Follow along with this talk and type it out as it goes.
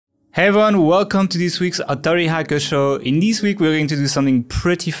Hey everyone, welcome to this week's Authority Hacker Show. In this week, we're going to do something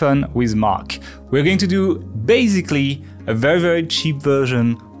pretty fun with Mark. We're going to do basically a very cheap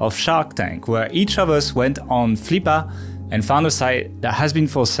version of Shark Tank, where each of us went on Flippa and found a site that has been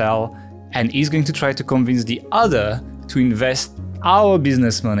for sale and is going to try to convince the other to invest our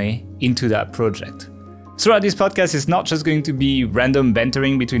business money into that project. Throughout this podcast, it's not just going to be random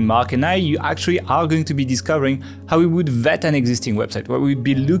bantering between Mark and I. You actually are going to be discovering how we would vet an existing website, what we'd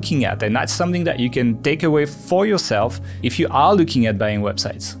be looking at. And that's something that you can take away for yourself if you are looking at buying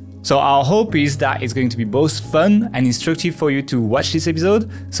websites. So our hope is that it's going to be both fun and instructive for you to watch this episode.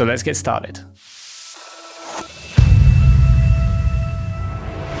 So let's get started.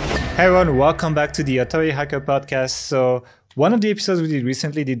 Hey everyone, welcome back to the Authority Hacker Podcast. So one of the episodes we did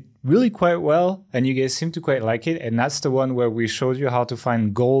recently did really quite well, and you guys seem to quite like it. And that's the one where we showed you how to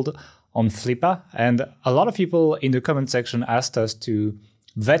find gold on Flippa. And a lot of people in the comment section asked us to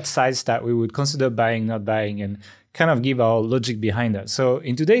vet sites that we would consider buying, not buying, and kind of give our logic behind that. So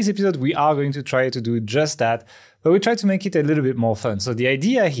in today's episode, we are going to try to do just that, but we try to make it a little bit more fun. So the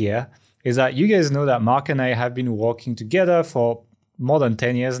idea here is that you guys know that Mark and I have been working together for more than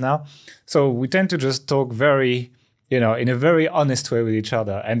 10 years now. So we tend to just talk in a very honest way with each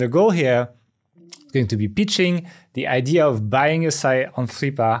other. And the goal here is going to be pitching the idea of buying a site on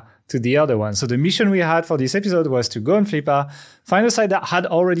Flippa to the other one. So the mission we had for this episode was to go on Flippa, find a site that had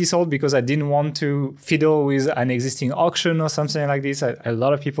already sold because I didn't want to fiddle with an existing auction or something like this. A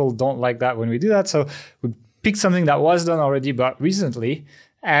lot of people don't like that when we do that. So we picked something that was done already, but recently.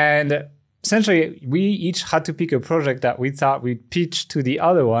 And essentially, we each had to pick a project that we thought we'd pitch to the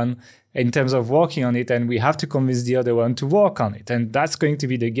other one in terms of working on it, and we have to convince the other one to work on it. And that's going to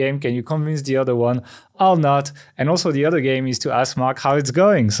be the game. Can you convince the other one or not? And also the other game is to ask Mark how it's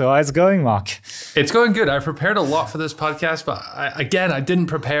going. So how's it going, Mark? It's going good. I've prepared a lot for this podcast, but I didn't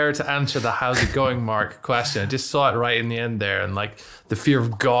prepare to answer the how's it going, Mark question. I just saw it right in the end there, and like the fear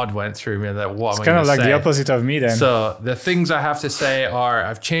of God went through me. That what am I going to say? It's kind of like the opposite of me then. So the things I have to say are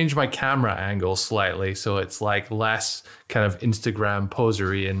I've changed my camera angle slightly, so it's like less kind of Instagram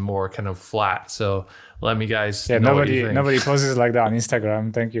posery and more kind of flat. So let me guys know nobody poses like that on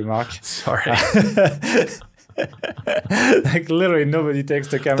Instagram. Thank you, Mark. Sorry. Like literally nobody takes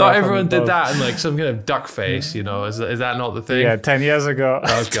the camera. Thought everyone did that in like some kind of duck face, Is that not the thing? Yeah, 10 years ago.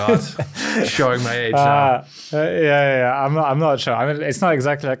 Oh God, showing my age now. Yeah. I'm not sure. I mean, it's not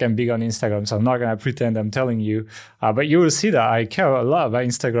exactly like I'm big on Instagram, so I'm not gonna pretend I'm telling you. But you will see that I care a lot about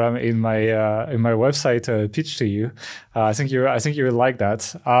Instagram in my website pitch to you. I think you will like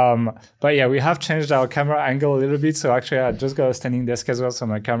that. But yeah, we have changed our camera angle a little bit. So actually, I just got a standing desk as well, so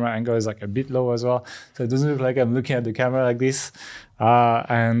my camera angle is like a bit low as well. So it doesn't look like I'm looking at the camera like this.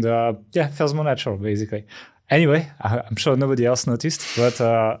 It feels more natural, basically. Anyway, I'm sure nobody else noticed, but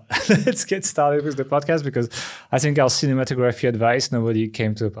let's get started with the podcast because I think our cinematography advice, nobody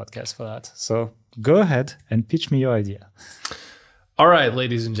came to the podcast for that. So go ahead and pitch me your idea. All right,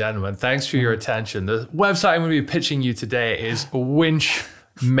 ladies and gentlemen, thanks for your attention. The website I'm going to be pitching you today is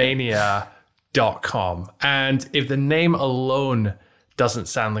winchmania.com. And if the name alone doesn't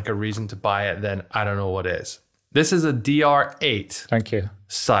sound like a reason to buy it, then I don't know what is. This is a DR8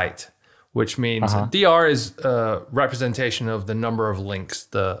 site, which means DR is a representation of the number of links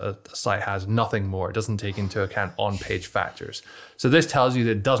the site has, nothing more. It doesn't take into account on-page factors. So this tells you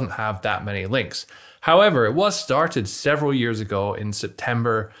that it doesn't have that many links. However, it was started several years ago in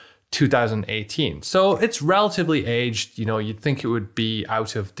September 2018. So it's relatively aged. You'd think it would be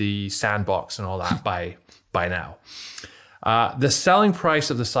out of the sandbox and all that by now. The selling price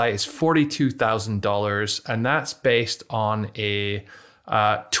of the site is $42,000, and that's based on a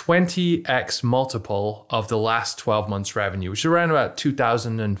 20x multiple of the last 12 months revenue, which is around about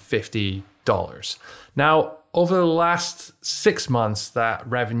 $2,050. Now, over the last 6 months, that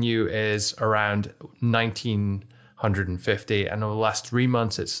revenue is around $1,950, and over the last 3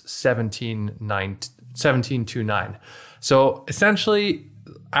 months, it's $1,729. So essentially,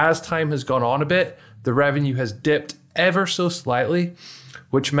 as time has gone on a bit, the revenue has dipped ever so slightly,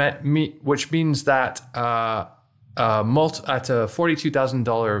 which means that at a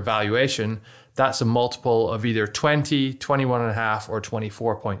 $42,000 valuation, that's a multiple of either 20, 21.5, or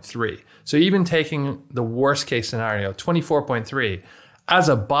 24.3. So even taking the worst case scenario, 24.3, as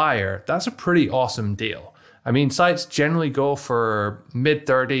a buyer, that's a pretty awesome deal. I mean, sites generally go for mid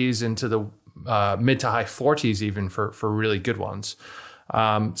 30s into the mid to high 40s even for really good ones.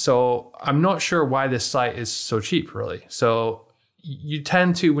 So I'm not sure why this site is so cheap, really. So you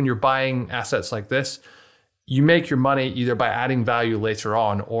tend to, when you're buying assets like this, you make your money either by adding value later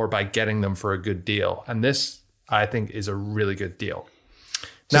on or by getting them for a good deal. And this, I think, is a really good deal.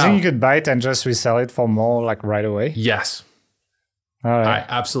 Do you think you could buy it and just resell it for more, like right away? Yes. All right. I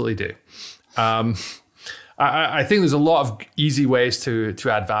absolutely do. I think there's a lot of easy ways to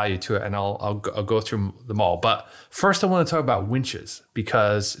add value to it, and I'll go through them all. But first, I want to talk about winches,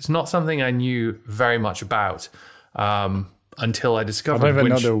 because it's not something I knew very much about until I discovered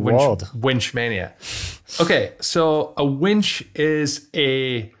winch mania. Okay, so a winch is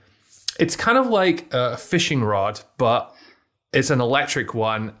it's kind of like a fishing rod, but it's an electric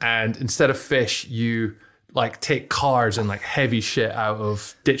one, and instead of fish, you like take cars and like heavy shit out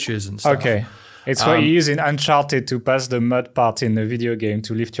of ditches and stuff. Okay. It's what you use in Uncharted to pass the mud part in the video game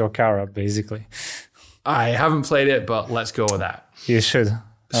to lift your car up, basically. I haven't played it, but let's go with that. You should. All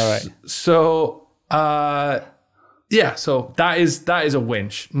right. So, so that is a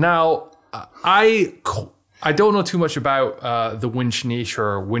winch. Now, I don't know too much about the winch niche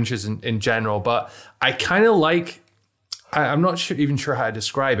or winches in general, but I kind of like, I'm not even sure how to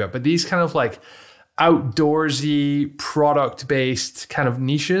describe it, but these kind of like outdoorsy, product-based kind of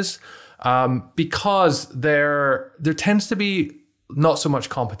niches, because there tends to be not so much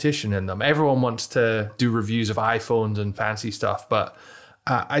competition in them. Everyone wants to do reviews of iPhones and fancy stuff, but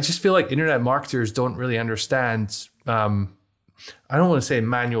I just feel like internet marketers don't really understand, I don't want to say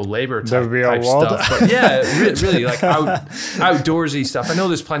manual labor type stuff, but yeah, really like outdoorsy stuff. I know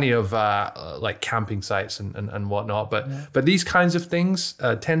there's plenty of like camping sites and whatnot, but these kinds of things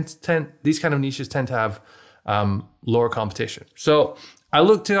these kind of niches tend to have lower competition. So I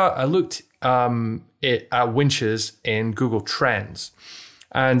looked at winches in Google Trends,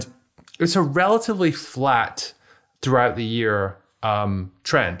 and it's a relatively flat throughout the year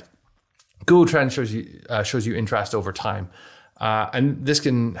trend. Google Trends shows you interest over time. And this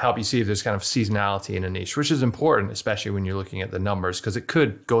can help you see if there's kind of seasonality in a niche, which is important, especially when you're looking at the numbers, because it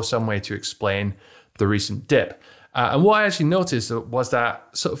could go some way to explain the recent dip. And what I actually noticed was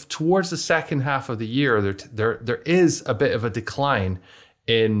that sort of towards the second half of the year, there is a bit of a decline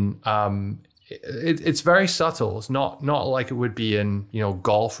in. It's very subtle. It's not like it would be in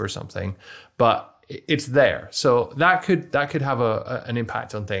golf or something, but it's there. So that could have an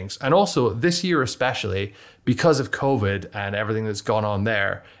impact on things. And also this year especially, because of COVID and everything that's gone on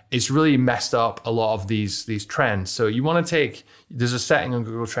there, it's really messed up a lot of these trends. So you want to there's a setting on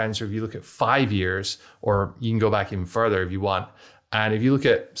Google Trends where if you look at 5 years, or you can go back even further if you want. And if you look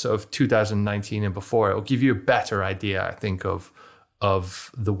at sort of 2019 and before, it'll give you a better idea, I think, of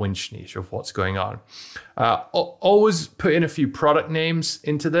the winch niche, of what's going on. Always put in a few product names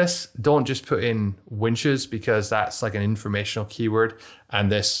into this. Don't just put in winches, because that's like an informational keyword.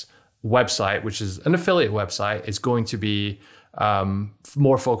 And this website, which is an affiliate website, is going to be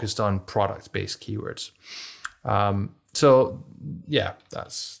more focused on product-based keywords. So yeah,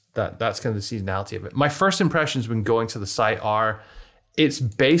 that's kind of the seasonality of it. My first impressions when going to the site are, it's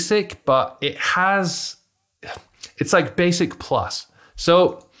basic, but it's like basic plus.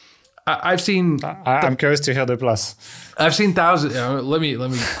 So I've seen. I'm curious to hear the plus. I've seen thousands. Let me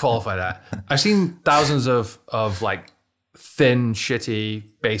qualify that. I've seen thousands of like thin, shitty,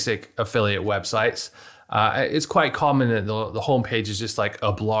 basic affiliate websites. It's quite common that the homepage is just like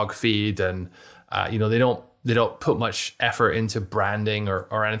a blog feed, and they don't put much effort into branding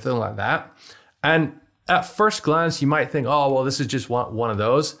or anything like that. And at first glance, you might think, oh well, this is just one of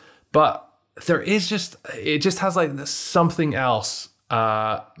those, but it just has like this something else.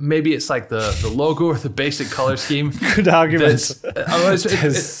 Maybe it's like the logo or the basic color scheme. Good argument.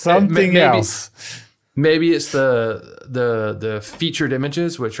 There's something else. Maybe it's the featured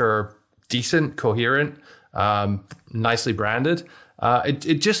images, which are decent, coherent, nicely branded.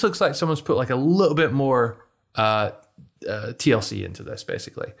 It just looks like someone's put like a little bit more TLC into this,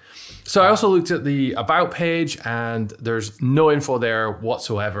 basically. So I also looked at the about page, and there's no info there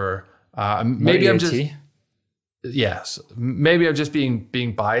whatsoever. Maybe I'm just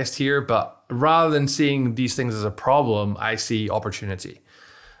being biased here, but rather than seeing these things as a problem, I see opportunity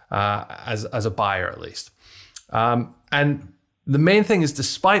as a buyer, at least. And the main thing is,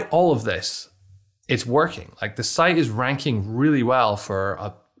 despite all of this, it's working. Like, the site is ranking really well for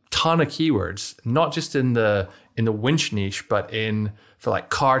a ton of keywords, not just in the winch niche, but for like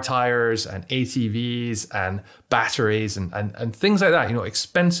car tires and ATVs and batteries and things like that,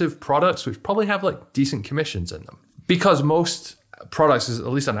 expensive products, which probably have like decent commissions in them. Because most products, at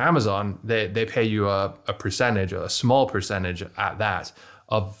least on Amazon, they pay you a percentage, a small percentage at that,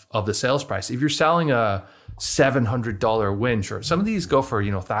 of the sales price. If you're selling a $700 winch, or some of these go for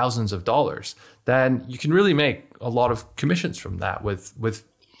thousands of dollars, then you can really make a lot of commissions from that with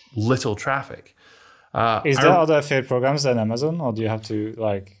little traffic. Is there other affiliate programs than Amazon, or do you have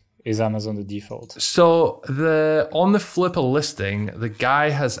to is Amazon the default? So on the Flippa listing, the guy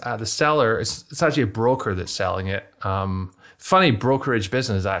has the seller. It's actually a broker that's selling it. Funny brokerage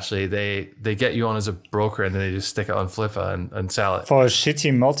business actually. They get you on as a broker and then they just stick it on Flippa and sell it for a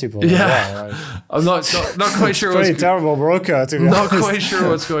shitty multiple. Yeah, right. I'm not quite sure. Pretty terrible broker. To be not honest. Quite sure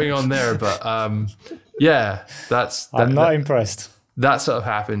what's going on there, but yeah, I'm not impressed. That sort of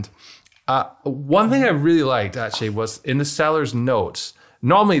happened. One thing I really liked actually was in the seller's notes.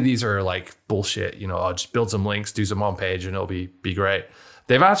 Normally these are like bullshit, you know, I'll just build some links, do some on page and it'll be great.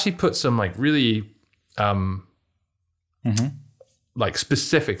 They've actually put some like really like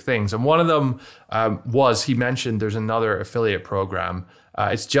specific things. And one of them was, he mentioned there's another affiliate program.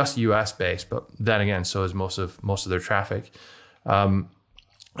 It's just US based, but then again, so is most of their traffic.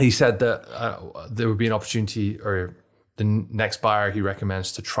 He said that there would be an opportunity, or the next buyer he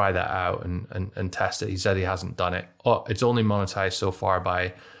recommends to try that out and test it. He said he hasn't done it. It's only monetized so far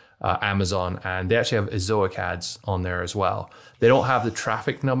by Amazon, and they actually have Ezoic ads on there as well. They don't have the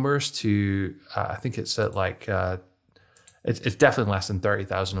traffic numbers to, I think it's at like, it's definitely less than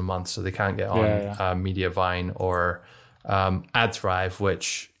 30,000 a month, so they can't get on Mediavine or AdThrive,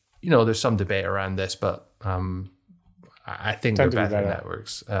 which, you know, there's some debate around this, but I think they're better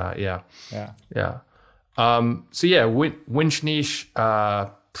networks. So yeah, Winch Niche,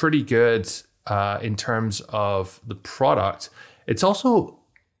 pretty good in terms of the product. It's also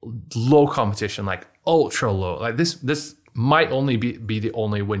low competition, like ultra low. Like this might only be the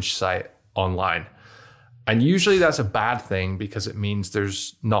only winch site online. And usually that's a bad thing because it means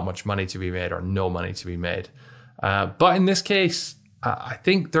there's not much money to be made or no money to be made. But in this case, I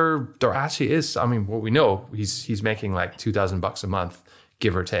think there actually is. I mean, what we know, he's making like $2,000 a month,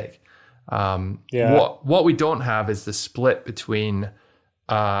 give or take. What we don't have is the split between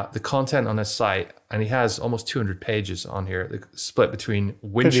the content on his site, and he has almost 200 pages on here. The split between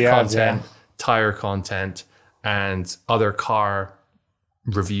winch content, tire content, and other car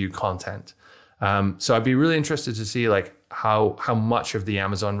review content. So I'd be really interested to see like how much of the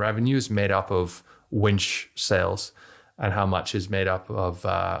Amazon revenue is made up of winch sales, and how much is made up of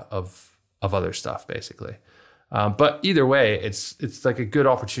other stuff, basically. But either way, it's like a good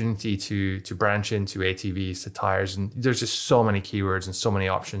opportunity to branch into ATVs, to tires, and there's just so many keywords and so many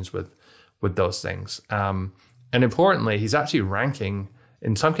options with those things. And importantly, he's actually ranking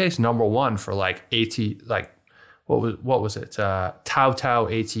in some case #1 for like what was it? Tao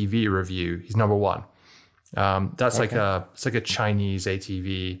ATV review. He's #1. That's it's like a Chinese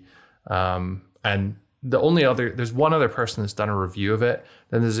ATV, and there's one other person that's done a review of it.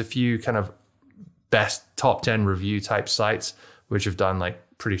 Then there's a few kind of best top 10 review type sites which have done like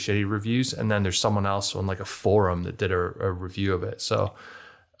pretty shitty reviews, and then there's someone else on like a forum that did a review of it. So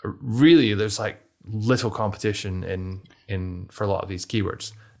really there's like little competition in for a lot of these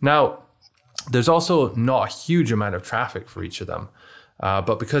keywords. Now there's also not a huge amount of traffic for each of them,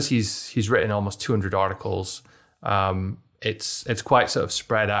 but because he's written almost 200 articles, it's quite sort of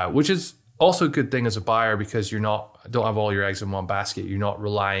spread out, which is also a good thing as a buyer, because don't have all your eggs in one basket. You're not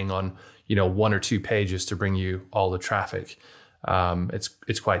relying on, you know, 1 or 2 pages to bring you all the traffic.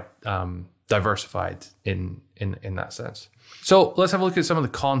 It's quite diversified in that sense. So let's have a look at some of the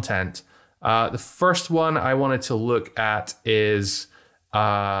content. The first one I wanted to look at is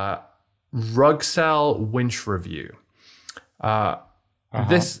Rugcell winch review.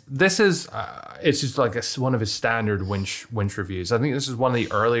 This is it's just like one of his standard winch reviews. I think this is one of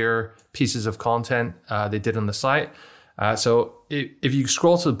the earlier pieces of content they did on the site. So if you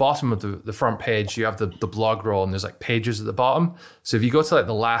scroll to the bottom of the front page, you have the blog roll, and there's like pages at the bottom. So if you go to like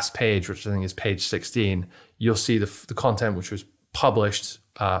the last page, which I think is page 16, you'll see the content which was published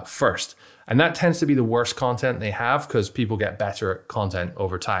first. And that tends to be the worst content they have, because people get better at content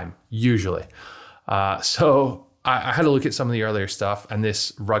over time, usually. So I had a look at some of the earlier stuff, and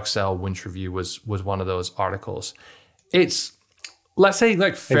this Rugcell winch review was one of those articles. It's, let's say,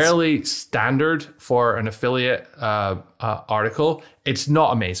 like fairly standard for an affiliate article. It's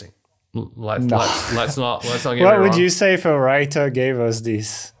not amazing. Let's not get me wrong. What would you say if a writer gave us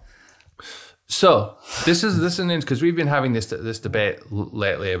this? So this is because we've been having this debate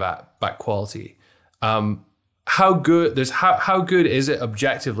lately about quality. How good is it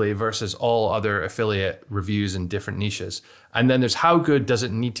objectively versus all other affiliate reviews in different niches? And then there's how good does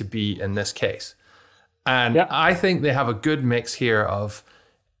it need to be in this case? And I think they have a good mix here of,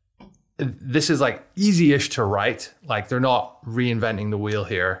 this is like easy-ish to write. Like they're not reinventing the wheel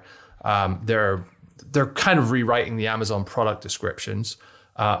here. They're kind of rewriting the Amazon product descriptions.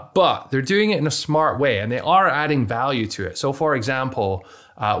 But they're doing it in a smart way, and they are adding value to it. So for example,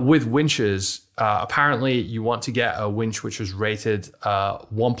 with winches, apparently you want to get a winch which is rated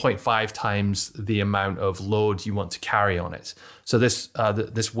 1.5 times the amount of load you want to carry on it. So this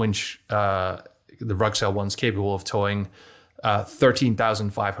winch, the Rugsail one's capable of towing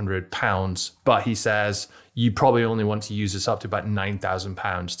 13,500 pounds, but he says you probably only want to use this up to about 9,000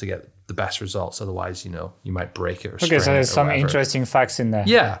 pounds to get the best results. Otherwise, you might break it or strain it. Okay, so there's some interesting facts in there.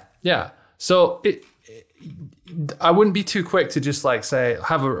 Yeah. So I wouldn't be too quick to just like say,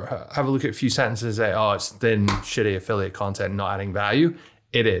 have a look at a few sentences and say, oh, it's thin, shitty affiliate content, not adding value.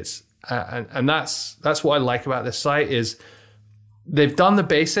 It is. And that's what I like about this site is they've done the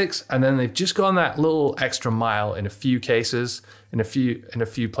basics and then they've just gone that little extra mile in a few cases, in a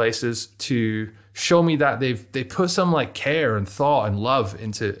few places to show me that they put some like care and thought and love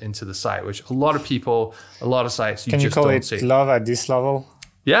into the site, which a lot of people, a lot of sites you just don't see. Can you call it love at this level?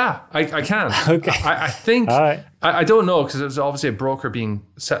 Yeah, I can. Okay. I think, right. I don't know because it was obviously a broker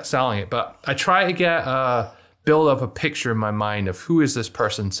selling it, but I try to build up a picture in my mind of who is this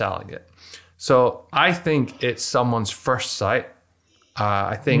person selling it. So I think it's someone's first site.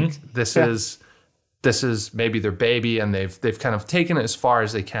 I think this is maybe their baby and they've kind of taken it as far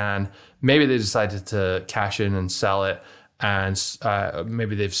as they can. Maybe they decided to cash in and sell it. And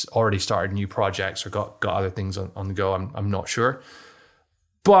maybe they've already started new projects or got other things on the go. I'm not sure.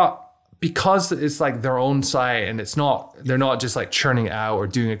 But because it's like their own site and they're not just like churning it out or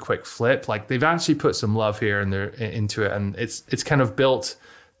doing a quick flip, like they've actually put some love here and they're into it. And it's kind of built,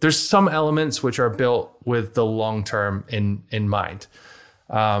 there's some elements which are built with the long-term in mind.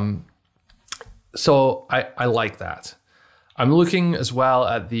 So I like that. I'm looking as well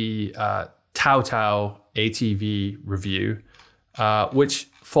at the Tao ATV review, which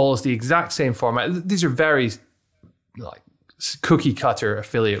follows the exact same format. These are very like cookie cutter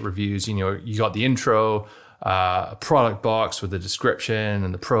affiliate reviews. You got the intro, a product box with the description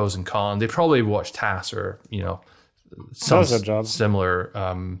and the pros and cons. They probably watched TAS or some similar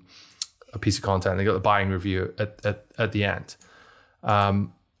a piece of content. They got the buying review at the end,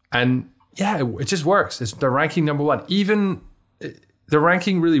 and yeah, it just works. They're ranking number one. Even they're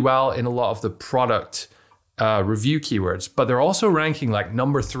ranking really well in a lot of the product review keywords, but they're also ranking like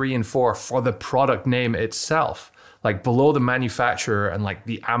number 3 and 4 for the product name itself, like below the manufacturer and like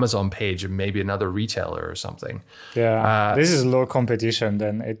the Amazon page and maybe another retailer or something. Yeah, this is low competition.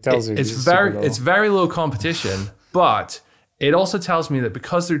 Then it tells you it's very low competition, but it also tells me that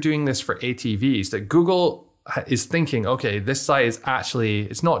because they're doing this for ATVs, that Google is thinking, okay, this site is actually,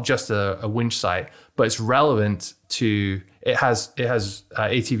 it's not just a winch site, but it's relevant to, it has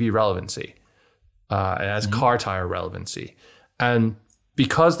ATV relevancy. It has car tire relevancy. And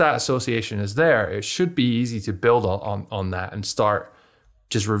because that association is there, it should be easy to build on that and start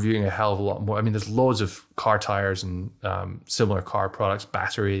just reviewing a hell of a lot more. I mean, there's loads of car tires and similar car products,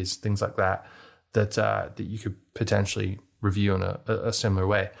 batteries, things like that you could potentially review in a similar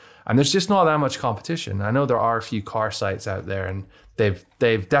way. And there's just not that much competition. I know there are a few car sites out there, and they've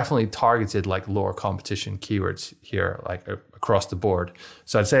definitely targeted like lower competition keywords here, like across the board.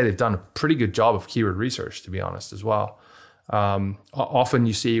 So I'd say they've done a pretty good job of keyword research, to be honest, as well. Often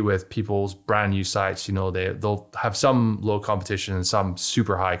you see with people's brand new sites, they'll have some low competition and some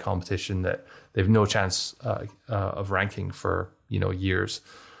super high competition that they've no chance of ranking for years.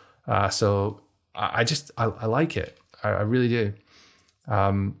 So I like it. I really do.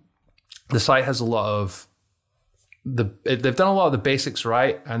 The site has a lot of they've done a lot of the basics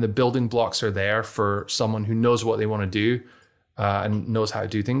right, and the building blocks are there for someone who knows what they want to do and knows how to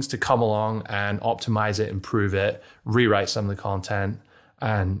do things to come along and optimize it, improve it, rewrite some of the content,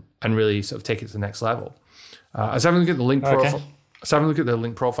 and really sort of take it to the next level. I was having a look at the link profile. I was having a look at the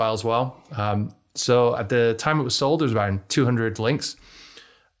link profile as well. So at the time it was sold, there was around 200 links.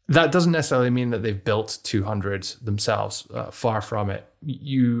 That doesn't necessarily mean that they've built 200 themselves. Far from it.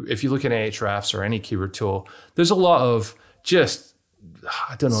 If you look at Ahrefs or any keyword tool, there's a lot of just,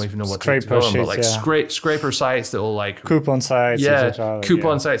 I don't even know what to call them, but like scraper sites that will like coupon sites,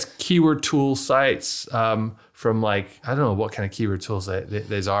 coupon sites, keyword tool sites from like, I don't know what kind of keyword tools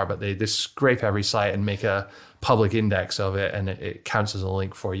these are, but they scrape every site and make a public index of it, and it counts as a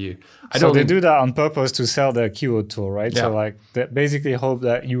link for you. They do that on purpose to sell their keyword tool, right? Yeah. So like they basically hope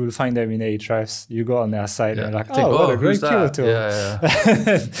that you will find them in Ahrefs. You go on their site and you're like, what a great keyword tool. Yeah.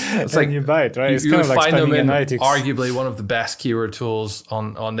 It's like you buy it, right? It's you kind of like find them in analytics. Arguably one of the best keyword tools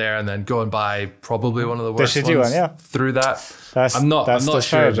on there, and then go and buy probably one of the worst ones through that. I'm not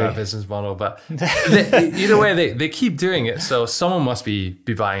sure of that business model, but either way, they keep doing it. So someone must be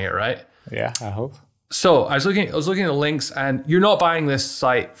buying it, right? Yeah, I hope. So I was looking at the links, and you're not buying this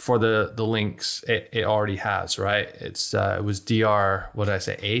site for the links it already has, right? It was DR, what did I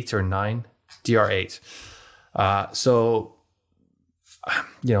say, 8 or 9? DR8. So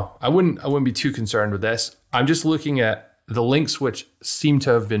I wouldn't be too concerned with this. I'm just looking at the links which seem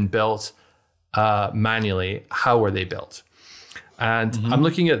to have been built manually. How were they built? And I'm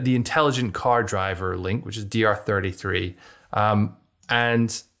looking at the intelligent car driver link, which is DR33.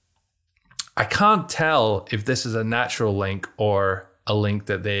 And I can't tell if this is a natural link or a link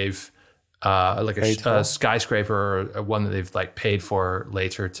that they've like a skyscraper or one that they've like paid for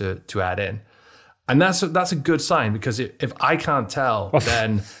later to add in. And that's a good sign, because if I can't tell,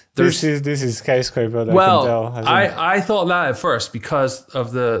 then this is skyscraper that I can tell. I thought that at first because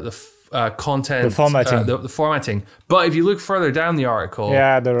of the content, the formatting. But if you look further down the article,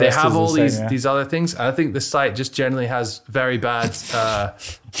 they have all these other things. And I think the site just generally has very bad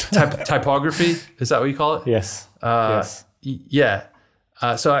typography. Is that what you call it? Yes. Yes. Yeah.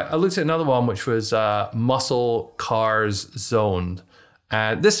 So I looked at another one, which was Muscle Cars Zoned.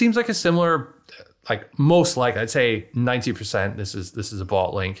 And this seems like a similar, like most like, I'd say 90%, this is a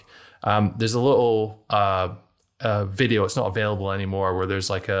bot link. There's a little video, it's not available anymore, where there's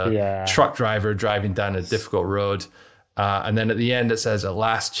like a truck driver driving down a difficult road. And then at the end it says, at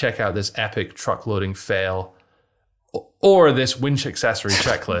last, check out this epic truck loading fail or this winch accessory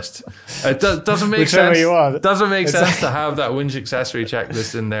checklist. It doesn't make sense. Doesn't make sense to have that winch accessory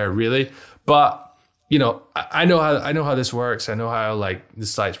checklist in there, really. But I know how this works. I know how like the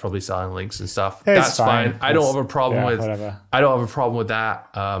site's probably selling links and stuff. That's fine. I don't have a problem with whatever. I don't have a problem with that.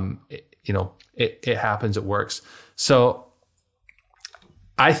 It happens. It works. So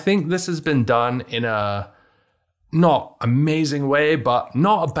I think this has been done in a not amazing way, but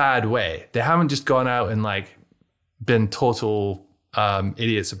not a bad way. They haven't just gone out and like been total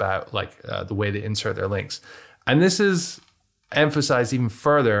idiots about like the way they insert their links. And this is emphasized even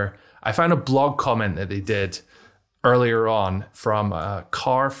further. I found a blog comment that they did earlier on from a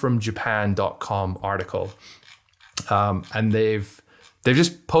carfromjapan.com article. And they've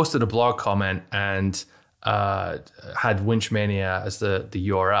just posted a blog comment and had Winchmania as the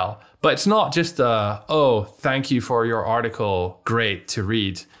URL. But it's not just thank you for your article, great to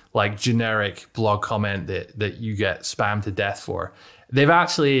read, like generic blog comment that you get spammed to death for. They've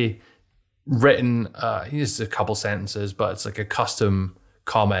actually written, just a couple sentences, but it's like a custom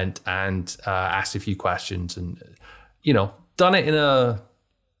comment and asked a few questions and, done it in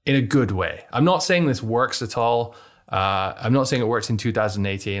a good way. I'm not saying this works at all. I'm not saying it works in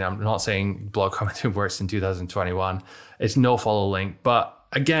 2018. I'm not saying blog commenting works in 2021. It's no follow link. But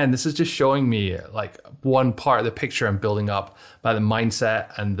again, this is just showing me like one part of the picture I'm building up by the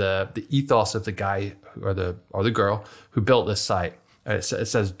mindset and the ethos of the guy or the girl who built this site. It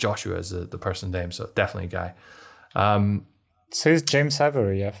says Joshua as the person's name, so definitely a guy. It says James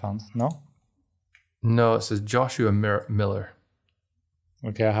Avery, I found. No, it says Joshua Miller.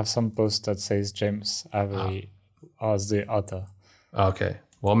 Okay, I have some post that says James Avery as the author. Okay.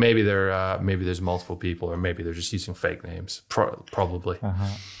 Well, maybe there's multiple people, or maybe they're just using fake names. Probably.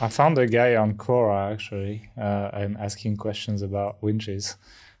 I found a guy on Quora actually, and asking questions about winches,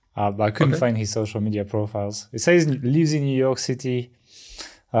 but I couldn't find his social media profiles. It says he lives in New York City,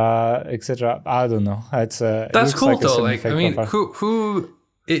 etc. I don't know. That's cool like though. Like, I mean,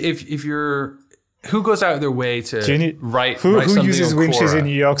 who goes out of their way to write who something uses on winches Quora? in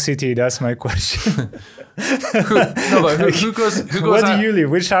New York City? That's my question. who goes Where out, do you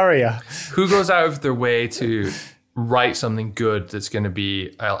live? Which area? Who goes out of their way to write something good that's going to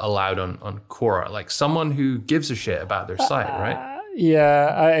be allowed on Quora? Like someone who gives a shit about their site, right?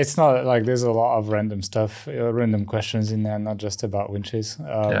 Yeah, it's not like there's a lot of random stuff, random questions in there, not just about winches.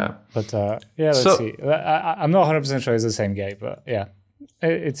 But let's see. I'm not 100% sure it's the same guy, but yeah,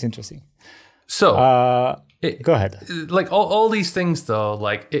 it's interesting. So go ahead. Like all these things, though,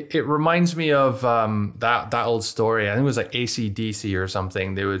 like it reminds me of that old story. I think it was like AC/DC or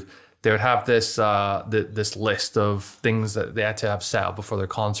something. They would have this this list of things that they had to have set up before their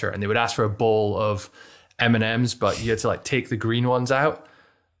concert, and they would ask for a bowl of M&Ms, but you had to like take the green ones out.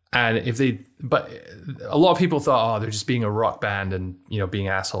 And but a lot of people thought, they're just being a rock band and being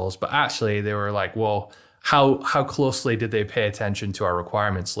assholes. But actually, they were like, well, how closely did they pay attention to our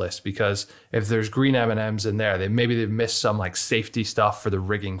requirements list? Because if there's green M&Ms in there, maybe they've missed some like safety stuff for the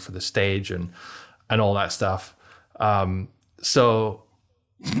rigging for the stage and all that stuff. So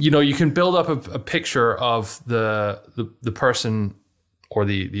you can build up a picture of the person or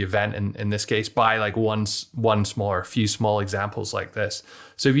the event in this case by like one small or a few small examples like this.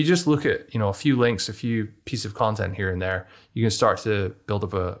 So if you just look at, a few links, a few pieces of content here and there, you can start to build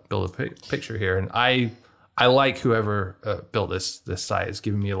a picture here. And I like whoever built this site. It's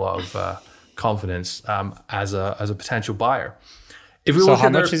given me a lot of confidence as a potential buyer. If we so look how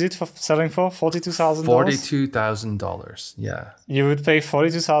at much is it for selling for? $42,000? $42,000, yeah. You would pay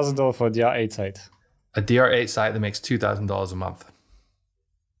 $42,000 for a DR8 site. A DR8 site that makes $2,000 a month.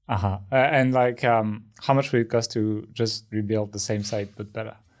 And like, how much will it cost to just rebuild the same site but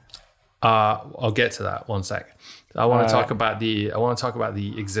better? I'll get to that one sec. I want to talk about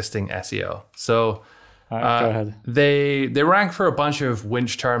the existing SEO. So go ahead. They rank for a bunch of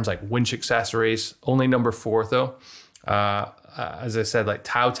winch terms like winch accessories. Only number 4 though. As I said, like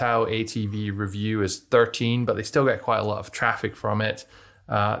Tautau ATV review is 13, but they still get quite a lot of traffic from it.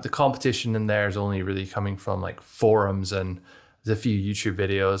 The competition in there is only really coming from like forums and there's a few YouTube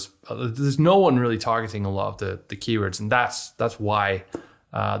videos. There's no one really targeting a lot of the keywords, and that's why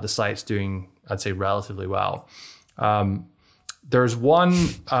the site's doing, I'd say, relatively well. There's one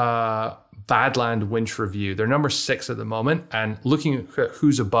Badland winch review. They're number 6 at the moment, and looking at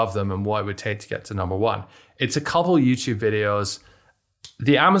who's above them and what it would take to get to number 1. It's a couple YouTube videos.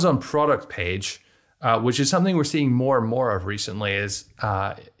 The Amazon product page, which is something we're seeing more and more of recently, is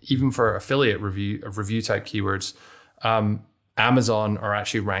even for affiliate review type keywords, Amazon are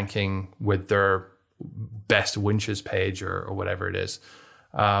actually ranking with their best winches page or whatever it is.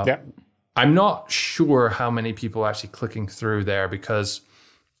 I'm not sure how many people are actually clicking through there, because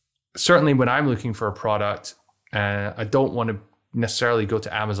certainly when I'm looking for a product, I don't want to necessarily go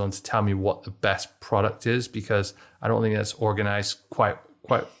to Amazon to tell me what the best product is, because I don't think that's organized quite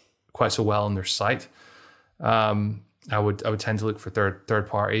so well on their site. I would tend to look for third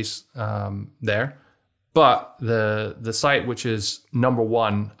parties there. But the site which is number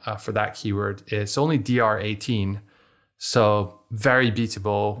 1 for that keyword is only DR18, so very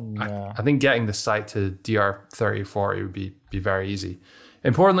beatable. Yeah. I think getting the site to DR30 or 40 would be very easy.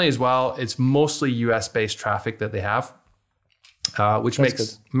 Importantly as well, it's mostly US based traffic that they have, which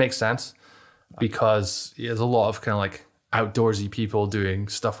makes sense, because there's a lot of kind of like outdoorsy people doing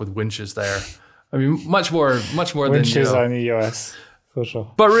stuff with winches there. I mean, much more winches than are in the US. For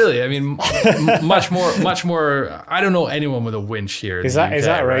sure. But really, I mean, much more. I don't know anyone with a winch here. Is that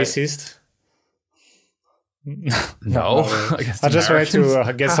racist? No. I just wanted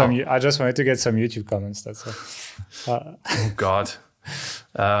to get some. I just wanted to get some YouTube comments. That's all. Oh God.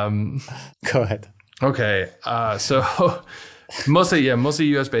 Go ahead. Okay. So mostly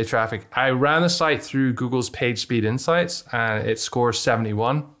US based traffic. I ran the site through Google's Page Speed Insights, and it scores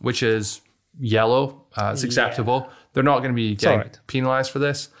 71, which is yellow. It's acceptable. Yeah. They're not going to be getting penalized for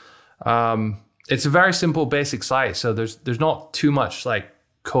this. It's a very simple, basic site, so there's not too much like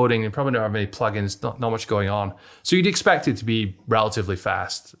coding, and probably don't have many plugins. Not much going on. So you'd expect it to be relatively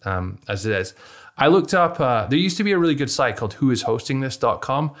fast, as it is. I looked up. There used to be a really good site called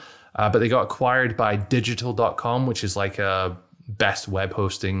whoishostingthis.com, but they got acquired by digital.com, which is like a best web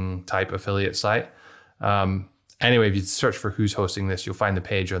hosting type affiliate site. Anyway, if you search for who's hosting this, you'll find the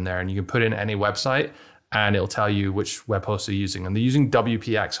page on there, and you can put in any website, and it'll tell you which web host they're using. And they're using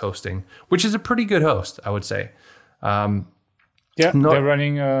WPX Hosting, which is a pretty good host, I would say. They're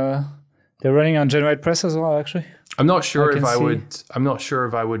running on GeneratePress as well, actually. I'm not sure if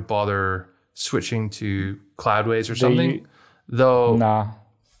I would bother switching to Cloudways or something.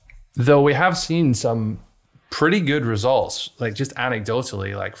 Though we have seen some pretty good results, like just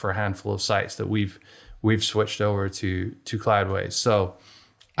anecdotally, like for a handful of sites that we've switched over to Cloudways. So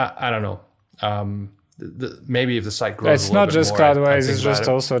I don't know. Maybe if the site grows, it's not just Cloudways. It's just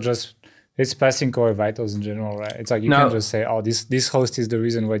also just it's passing core vitals in general, right? It's like you can't just say, "Oh, this host is the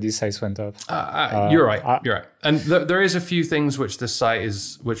reason why these sites went up." You're right. You're right. And there is a few things which this site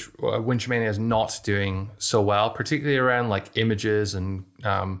which Winchmania is not doing so well, particularly around like images and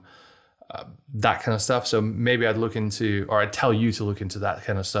that kind of stuff. So maybe I'd look into, or I'd tell you to look into that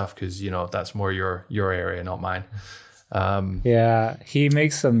kind of stuff, because that's more your area, not mine. Yeah, he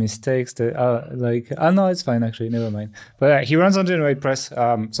makes some mistakes that no, it's fine actually, never mind. But he runs on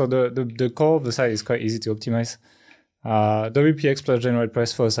GeneratePress, so the core of the site is quite easy to optimize. WPX plus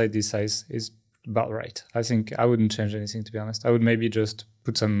GeneratePress for a site this size is about right. I think I wouldn't change anything, to be honest. I would maybe just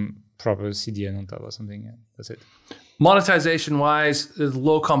put some proper CDN on top or something. Yeah, that's it. Monetization wise,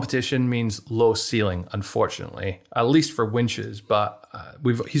 low competition means low ceiling, unfortunately, at least for winches. But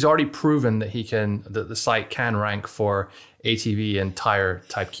he's already proven that the site can rank for ATV and tire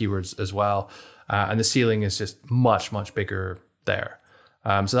type keywords as well. And the ceiling is just much, much bigger there.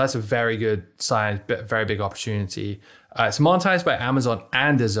 So that's a very good sign, very big opportunity. It's monetized by Amazon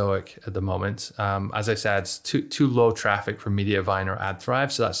and Ezoic at the moment. As I said, it's too low traffic for Mediavine or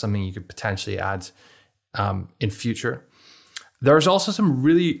AdThrive, so that's something you could potentially add in future. There's also some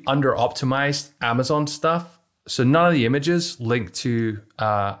really under-optimized Amazon stuff. So none of the images link to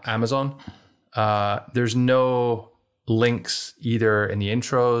Amazon. There's no links either in the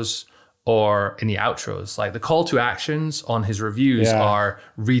intros or in the outros. Like the call to actions on his reviews are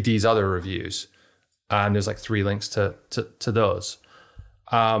read these other reviews. And there's like 3 links to those.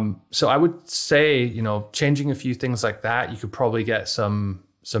 So I would say, you know, changing a few things like that, you could probably get some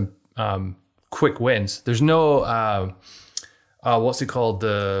quick wins. There's no, what's it called?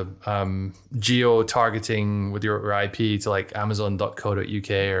 The geo-targeting with your IP to like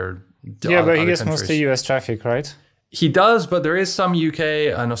amazon.co.uk or yeah, but he gets countries. mostly US traffic, right? He does, but there is some UK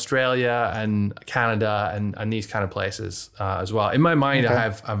and Australia and Canada and these kind of places as well. In my mind, I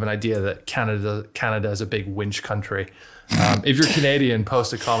have an idea that Canada is a big winch country. If you're Canadian,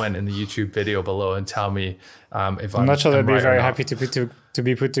 post a comment in the YouTube video below and tell me if I'm not sure they'd be right very happy to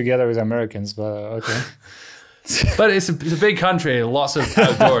be put together with Americans, but okay. But it's a big country, lots of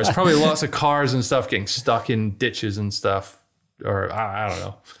outdoors, probably lots of cars and stuff getting stuck in ditches and stuff, or I don't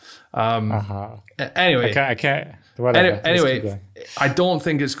know. Anyway, I can't. Whatever. Anyway, I don't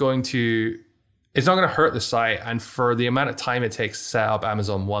think it's not going to hurt the site. And for the amount of time it takes to set up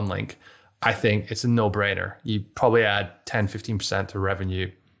Amazon One Link, I think it's a no-brainer. You probably add 10, 15% to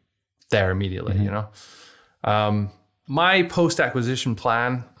revenue there immediately, you know? My post-acquisition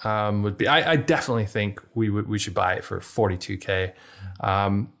plan would be, I definitely think we should buy it for $42K.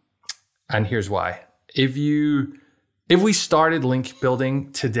 And here's why. If we started link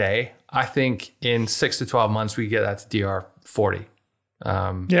building today, I think in 6 to 12 months, we get that to DR40.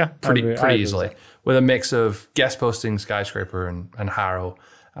 Pretty easily with a mix of guest posting, Skyscraper and Harrow,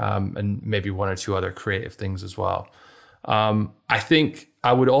 and maybe 1 or 2 other creative things as well. I think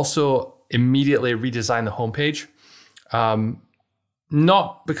I would also immediately redesign the homepage.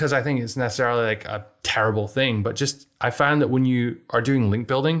 Not because I think it's necessarily like a terrible thing, but just I found that when you are doing link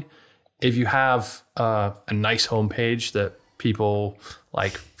building, if you have a nice homepage that people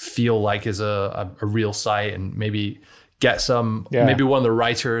like feel like is a real site, and maybe get some, maybe one of the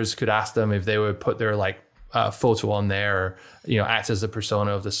writers could ask them if they would put their like photo on there, or, you know, act as the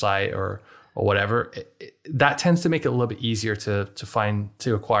persona of the site or whatever. That tends to make it a little bit easier to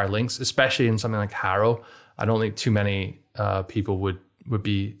acquire links, especially in something like Harrow. I don't think too many people would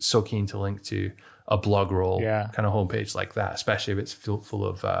be so keen to link to a blog roll kind of homepage like that, especially if it's full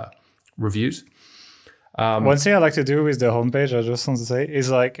of reviews. One thing I like to do with the homepage, I just want to say,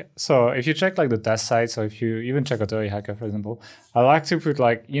 is like, so if you check like the test sites, or if you even check Authority Hacker, for example, I like to put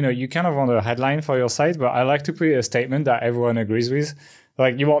like, you know, you kind of want a headline for your site, but I like to put a statement that everyone agrees with.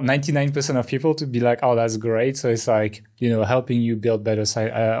 Like you want 99% of people to be like, oh, that's great. So it's like, you know, helping you build better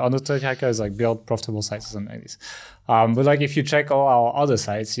sites. On Authority Hacker is like build profitable sites or something like this. But like if you check all our other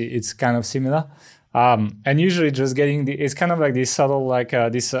sites, it's kind of similar. And usually just getting it's kind of like this subtle, like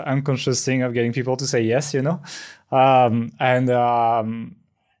this unconscious thing of getting people to say yes, you know? And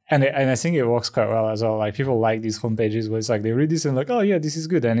I think it works quite well as well. Like people like these homepages where it's like they read this and like, oh yeah, this is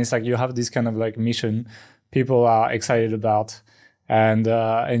good. And it's like you have this kind of like mission people are excited about, and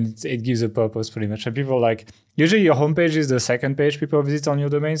it gives a purpose pretty much. And people like, usually your homepage is the second page people visit on your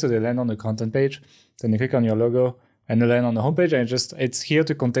domain. So they land on the content page, then they click on your logo, and they land on the homepage, and it's here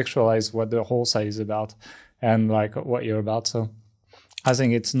to contextualize what the whole site is about and like what you're about. So I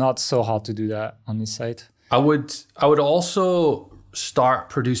think it's not so hard to do that on this site. I would also start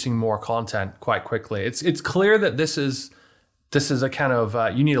producing more content quite quickly. It's clear that this is a kind of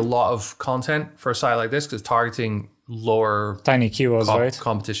you need a lot of content for a site like this, because targeting lower tiny keywords, right?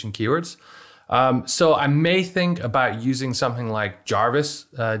 Competition keywords. So I may think about using something like Jarvis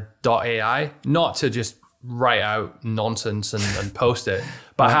 .ai, not to just write out nonsense and post it,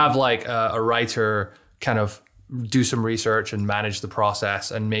 but have like a writer kind of do some research and manage the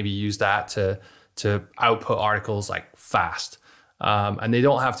process, and maybe use that to output articles like fast. And they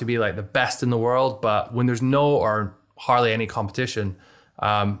don't have to be like the best in the world, but when there's no or hardly any competition,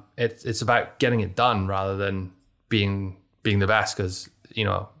 it's about getting it done rather than being the best, because, you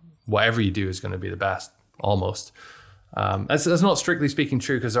know, whatever you do is going to be the best almost. That's not strictly speaking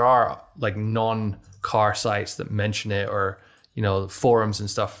true, because there are like non-car sites that mention it, or, you know, forums and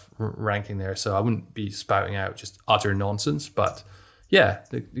stuff ranking there. So I wouldn't be spouting out just utter nonsense, but yeah,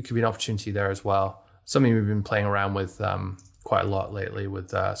 there could be an opportunity there as well. Something we've been playing around with quite a lot lately, with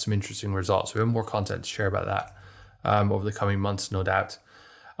some interesting results. We have more content to share about that over the coming months, no doubt.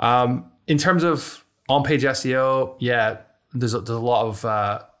 In terms of on-page SEO, yeah, there's a lot of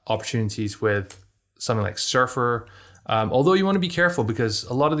opportunities with something like Surfer. Although you want to be careful because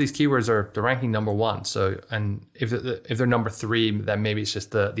a lot of these keywords they're ranking #1. So, and if they're #3, then maybe it's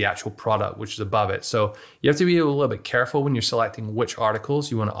just the actual product which is above it. So you have to be a little bit careful when you're selecting which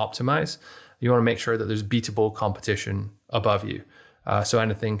articles you want to optimize. You want to make sure that there's beatable competition above you. So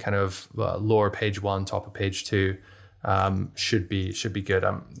anything kind of lower page 1, top of page 2 should be good.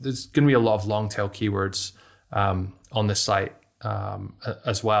 There's going to be a lot of long tail keywords on this site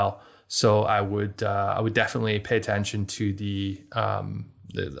as well. So I would definitely pay attention to the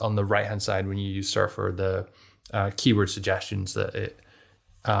on the right hand side when you use Surfer, the keyword suggestions that it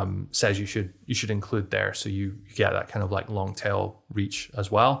says you should include there, so you get that kind of like long tail reach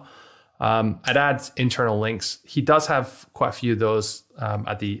as well. I'd add internal links. He does have quite a few of those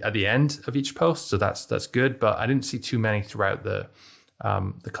at the end of each post, so that's good. But I didn't see too many throughout the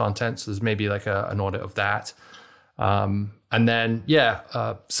content. So there's maybe like an audit of that. And then,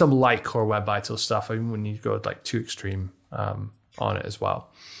 some light core Web Vitals stuff. I mean, when you go like too extreme on it as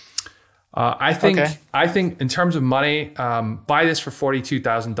well. I think in terms of money, buy this for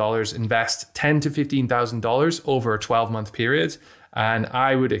 $42,000, invest $10,000 to $15,000 over a 12-month period. And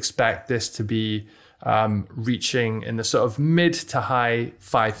I would expect this to be reaching in the sort of mid to high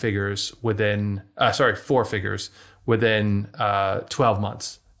 4 figures within 12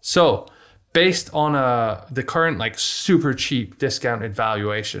 months. So based on the current like super cheap discounted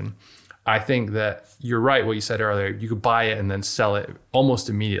valuation, I think that you're right what you said earlier. You could buy it and then sell it almost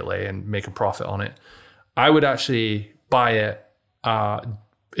immediately and make a profit on it. I would actually buy it,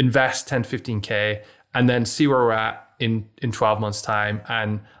 invest 10 to 15K, and then see where we're at in 12 months time.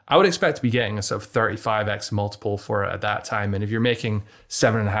 And I would expect to be getting a sort of 35x multiple for it at that time. And if you're making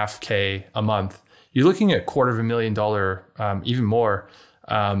 7.5K a month, you're looking at $250,000, even more,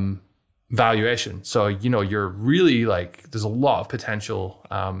 valuation. So, you're really like, there's a lot of potential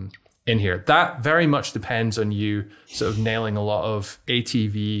in here. That very much depends on you sort of nailing a lot of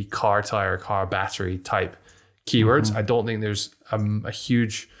ATV, car tire, car battery type keywords. Mm-hmm. I don't think there's a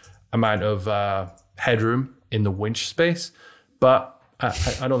huge amount of headroom in the winch space, but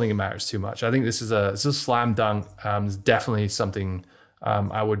I don't think it matters too much. I think this is a slam dunk. It's definitely something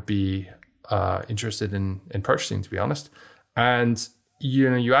I would be interested in purchasing, to be honest. And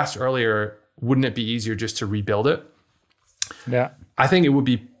you asked earlier, wouldn't it be easier just to rebuild it? Yeah, I think it would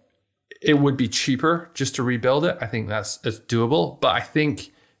be cheaper just to rebuild it. I think it's doable, but I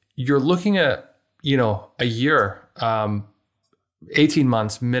think you're looking at a year, 18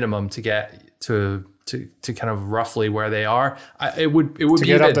 months minimum to get to kind of roughly where they are. It would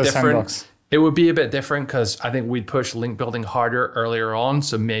be a bit different. Sandbox. It would be a bit different because I think we'd push link building harder earlier on,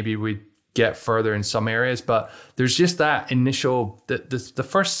 so maybe we'd get further in some areas. But there's just that initial, the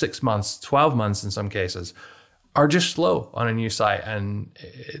first 6 months, 12 months in some cases, are just slow on a new site, and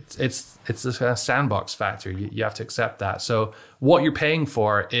it's this kind of sandbox factor. You have to accept that. So what you're paying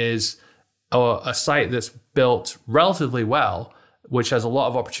for is a site that's built relatively well, which has a lot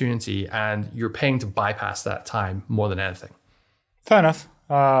of opportunity, and you're paying to bypass that time more than anything. Fair enough.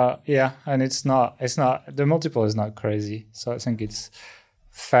 And it's not the multiple is not crazy, so I think it's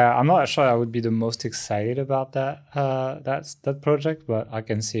fair. I'm not sure I would be the most excited about that project, but I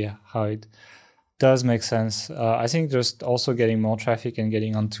can see how it does make sense. I think just also getting more traffic and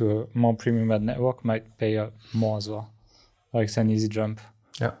getting onto a more premium ad network might pay up more as well. Like it's an easy jump.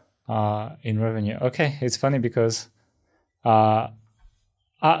 Yeah. In revenue. Okay, it's funny because one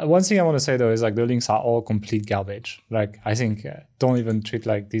thing I want to say though is like the links are all complete garbage. Like I think don't even treat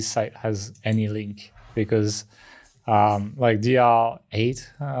like this site has any link, because like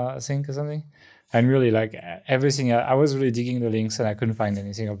DR8 I think or something, and really like everything I was really digging the links and I couldn't find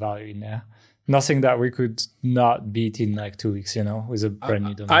anything of value in there. Nothing that we could not beat in like 2 weeks, with a brand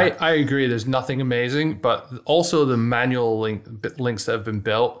new domain. I agree. There's nothing amazing, but also the manual links that have been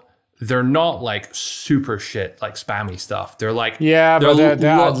built, they're not like super shit, like spammy stuff. They're like, they're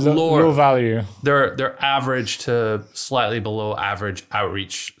low value. They're average to slightly below average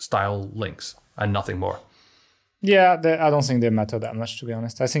outreach style links and nothing more. Yeah, I don't think they matter that much, to be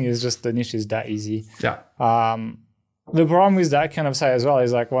honest. I think it's just the niche is that easy. Yeah. The problem with that kind of site as well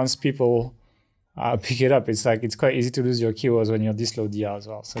is like once people pick it up, it's like it's quite easy to lose your keywords when you're this low DR as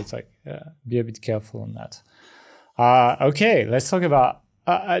well. So it's like be a bit careful on that. Okay, let's talk about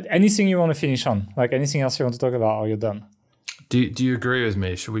anything you want to finish on. Like anything else you want to talk about, or you're done? Do you agree with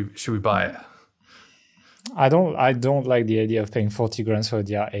me? Should we buy it? I don't like the idea of paying 40 grand for a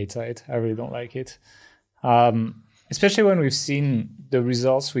DR8 site. I really don't like it. Especially when we've seen the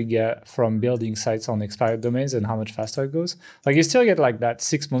results we get from building sites on expired domains and how much faster it goes. Like you still get like that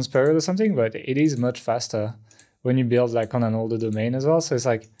 6 months period or something, but it is much faster when you build like on an older domain as well. So it's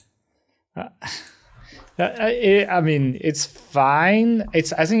like, I mean, it's fine.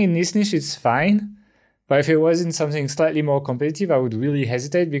 I think in this niche, it's fine. But if it wasn't something slightly more competitive, I would really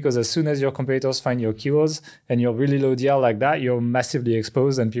hesitate, because as soon as your competitors find your keywords and you're really low DR like that, you're massively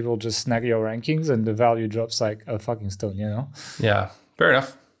exposed and people just snag your rankings and the value drops like a fucking stone, you know? Yeah, fair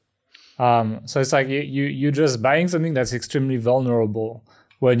enough. So it's like you're just buying something that's extremely vulnerable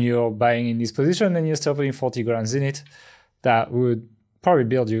when you're buying in this position and you're still putting 40 grand in it. That would probably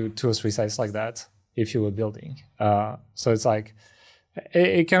build you 2 or 3 sites like that if you were building. So it's like,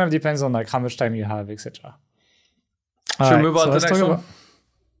 it kind of depends on like how much time you have, etc. Should we move on to the next one?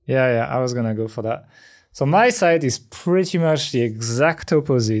 Yeah, I was gonna go for that. So my site is pretty much the exact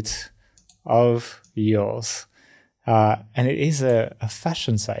opposite of yours, and it is a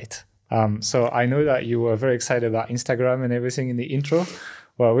fashion site. So I know that you were very excited about Instagram and everything in the intro.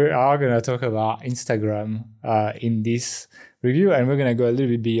 Well, we are gonna talk about Instagram in this review, and we're gonna go a little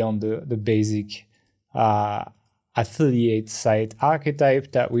bit beyond the basic affiliate site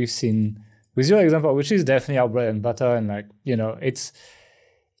archetype that we've seen with your example, which is definitely our bread and butter, and like, you know, it's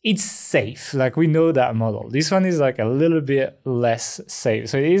safe. Like, we know that model. This one is like a little bit less safe.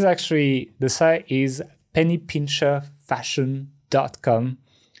 So it is actually, the site is pennypincherfashion.com.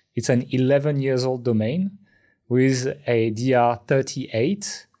 It's an 11 years old domain with a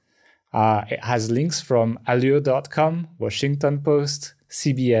DR38. It has links from allure.com, Washington Post,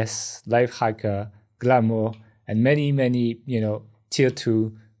 CBS, Lifehacker, Glamour, and many, many, you know, tier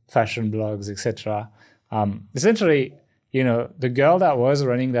 2 fashion blogs, etc. Essentially, you know, the girl that was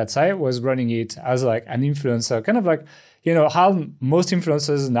running that site was running it as like an influencer, kind of like, you know, how most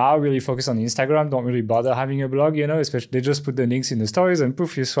influencers now really focus on Instagram, don't really bother having a blog, you know, especially they just put the links in the stories and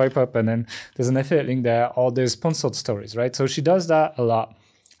poof, you swipe up and then there's an affiliate link there, or there's sponsored stories, right? So she does that a lot.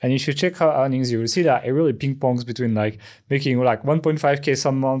 And if you check her earnings, you will see that it really ping pongs between like making like 1.5K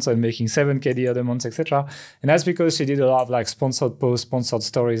some months and making 7K the other months, etc. And that's because she did a lot of like sponsored posts, sponsored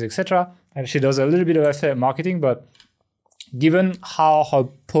stories, etc. And she does a little bit of affiliate marketing, but given how her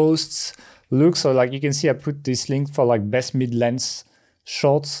posts look, so like you can see I put this link for like best mid-length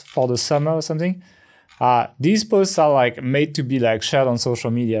shorts for the summer or something. These posts are like made to be like shared on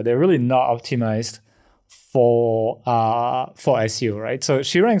social media. They're really not optimized for SEO, right? So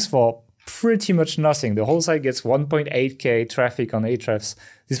she ranks for pretty much nothing. The whole site gets 1.8K traffic on Ahrefs,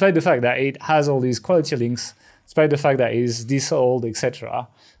 despite the fact that it has all these quality links, despite the fact that it is this old, etc.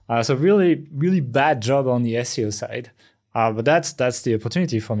 So really, really bad job on the SEO side. But that's the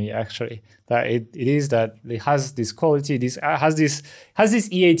opportunity for me, actually. That it is that it has this quality, this has this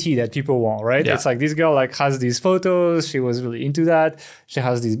EAT that people want, right? Yeah. It's like this girl like has these photos. She was really into that. She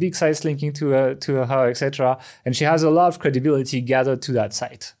has these big sites linking to her, etc. And she has a lot of credibility gathered to that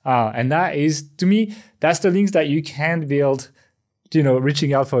site. And that is, to me, that's the links that you can build, you know,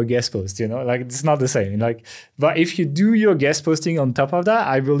 reaching out for a guest post, you know, like it's not the same. Like, but if you do your guest posting on top of that,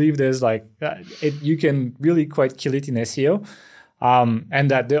 I believe there's like, you can really quite kill it in SEO.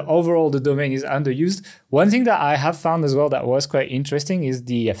 And that the domain is underused. One thing that I have found as well that was quite interesting is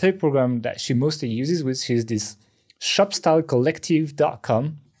the affiliate program that she mostly uses, which is this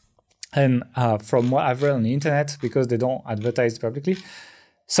shopstylecollective.com. And from what I've read on the internet, because they don't advertise publicly,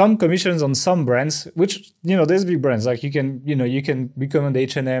 some commissions on some brands, which, you know, there's big brands, like you can recommend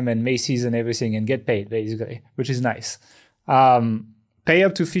H&M and Macy's and everything and get paid, basically, which is nice. Pay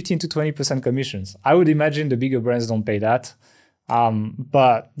up to 15 to 20% commissions. I would imagine the bigger brands don't pay that.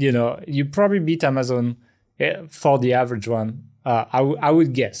 But, you know, you probably beat Amazon for the average one. I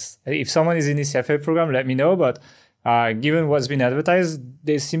would guess. If someone is in this affiliate program, let me know. But given what's been advertised,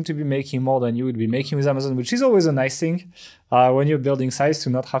 they seem to be making more than you would be making with Amazon, which is always a nice thing when you're building sites, to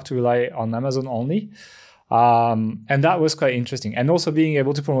not have to rely on Amazon only. And that was quite interesting. And also being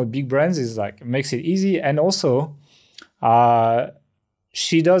able to promote big brands is like, makes it easy. And also,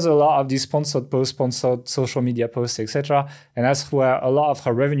 she does a lot of these sponsored posts, sponsored social media posts, etc. And that's where a lot of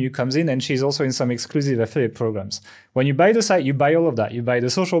her revenue comes in. And she's also in some exclusive affiliate programs. When you buy the site, you buy all of that. You buy the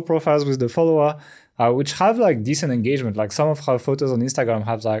social profiles with the follower, which have like decent engagement. Like some of her photos on Instagram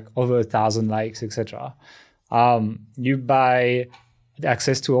have like over 1,000 likes, etc. You buy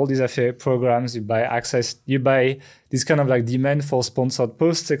access to all these affiliate programs. You buy this kind of like demand for sponsored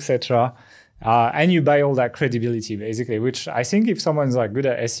posts, etc. And you buy all that credibility, basically, which I think if someone's like good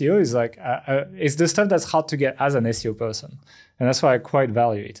at SEO is like, it's the stuff that's hard to get as an SEO person. And that's why I quite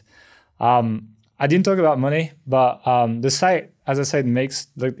value it. I didn't talk about money, but the site, as I said, makes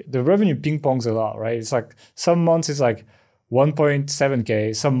the revenue ping pongs a lot, right? It's like some months it's like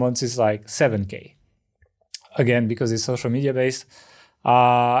 1.7K, some months it's like 7K. Again, because it's social media based.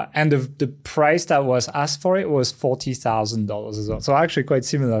 And the price that was asked for it was $40,000 as well. So actually quite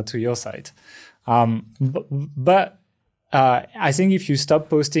similar to your site. But I think if you stop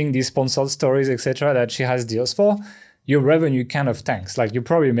posting these sponsored stories, etc., that she has deals for, your revenue kind of tanks. Like you're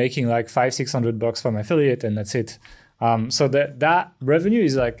probably making like $500-600 from affiliate, and that's it. So that revenue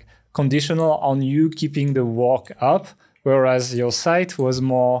is like conditional on you keeping the work up, whereas your site was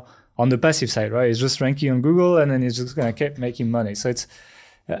more on the passive side, right? It's just ranking on Google, and then it's just gonna keep making money. So it's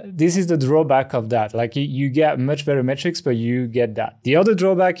this is the drawback of that. Like you get much better metrics, but you get that. The other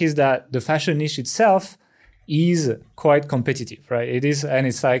drawback is that the fashion niche itself is quite competitive, right? It is, and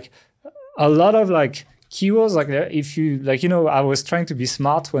it's like a lot of like keywords. Like if you like, I was trying to be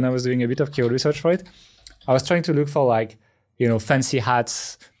smart when I was doing a bit of keyword research for it. I was trying to look for like, fancy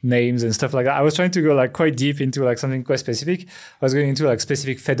hats, names and stuff like that. I was trying to go like quite deep into like something quite specific. I was going into like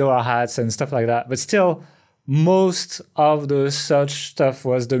specific fedora hats and stuff like that. But still, most of the search stuff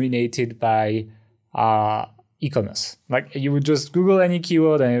was dominated by e-commerce. Like you would just Google any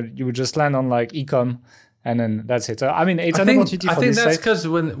keyword and you would just land on like e-com, and then that's it. So, I mean, it's an opportunity for this site. I think that's because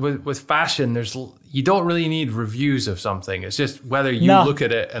with fashion, you don't really need reviews of something. It's just whether you look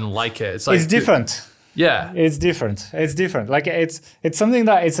at it and like it. It's like it's different. Yeah, it's different. It's different. Like it's something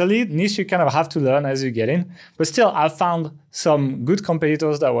that it's a lead niche you kind of have to learn as you get in. But still, I found some good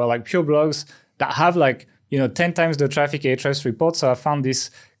competitors that were like pure blogs that have like 10 times the traffic Ahrefs report. So I found this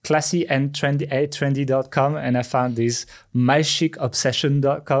classy and trendy.com, and I found this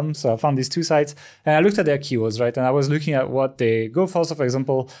mychicobsession.com. So I found these two sites, and I looked at their keywords, right? And I was looking at what they go for. So for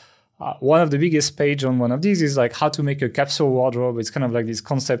example, one of the biggest page on one of these is like how to make a capsule wardrobe. It's kind of like this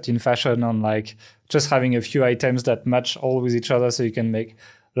concept in fashion on like just having a few items that match all with each other so you can make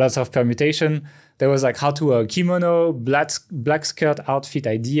lots of permutation. There was like how to kimono, black skirt outfit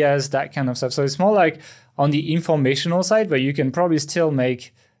ideas, that kind of stuff. So it's more like on the informational side, but you can probably still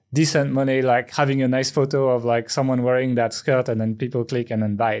make decent money, like having a nice photo of like someone wearing that skirt, and then people click and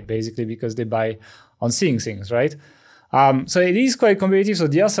then buy it, basically because they buy on seeing things, right? So it is quite competitive. So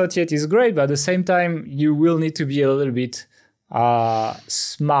DR38 is great, but at the same time, you will need to be a little bit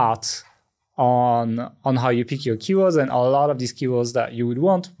smart on how you pick your keywords, and a lot of these keywords that you would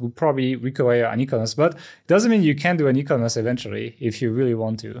probably require an e-commerce, but it doesn't mean you can do an e-commerce eventually if you really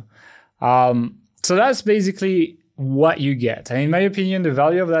want to. So that's basically what you get. And in my opinion, the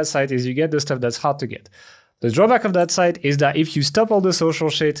value of that site is you get the stuff that's hard to get. The drawback of that site is that if you stop all the social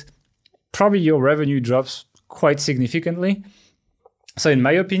shit, probably your revenue drops quite significantly. So in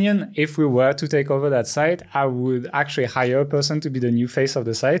my opinion, if we were to take over that site, I would actually hire a person to be the new face of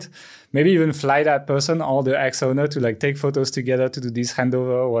the site. Maybe even fly that person or the ex-owner to like take photos together to do this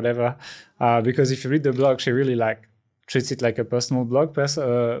handover or whatever. Because if you read the blog, she really like treats it like a personal blog,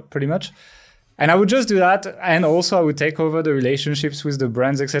 pretty much. And I would just do that. And also I would take over the relationships with the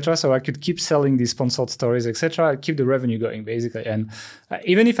brands, etc. So I could keep selling these sponsored stories, etc. I'd keep the revenue going, basically. And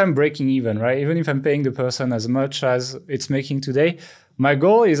even if I'm breaking even, right? Even if I'm paying the person as much as it's making today, my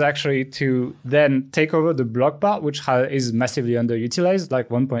goal is actually to then take over the blog part, which is massively underutilized, like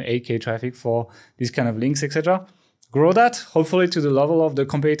 1.8K traffic for these kind of links, etc. Grow that, hopefully to the level of the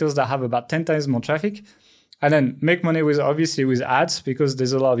competitors that have about 10 times more traffic. And then make money with ads, because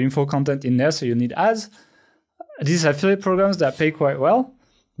there's a lot of info content in there, so you need ads. These affiliate programs that pay quite well,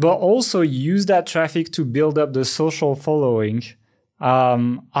 but also use that traffic to build up the social following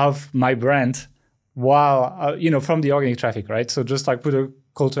of my brand while, from the organic traffic, right? So just like put a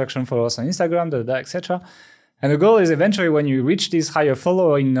call to action for us on Instagram, etc. And the goal is eventually when you reach these higher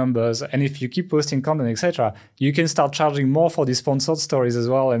following numbers, and if you keep posting content, etc., you can start charging more for these sponsored stories as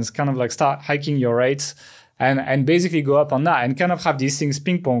well, and it's kind of like start hiking your rates. And basically go up on that and kind of have these things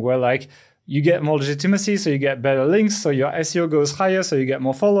ping pong where like you get more legitimacy, so you get better links, so your SEO goes higher, so you get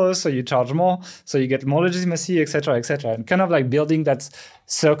more followers, so you charge more, so you get more legitimacy, etc., etc. And kind of like building that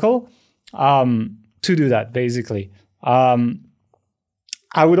circle to do that, basically. I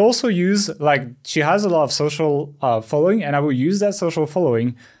would also use, like, she has a lot of social following, and I would use that social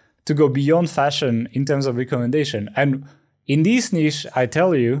following to go beyond fashion in terms of recommendation. And in this niche, I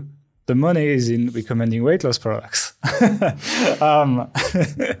tell you, the money is in recommending weight loss products.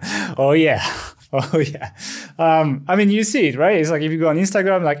 Oh yeah. I mean, you see it, right? It's like if you go on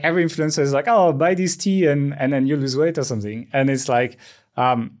Instagram, like every influencer is like, oh, buy this tea and then you lose weight or something. And it's like,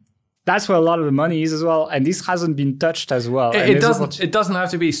 that's where a lot of the money is as well. And this hasn't been touched as well. It doesn't have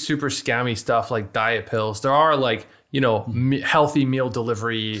to be super scammy stuff like diet pills. There are like, healthy meal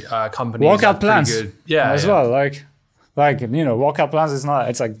delivery companies. Workout plans. Good. Yeah. As well. Like, workout plans is not,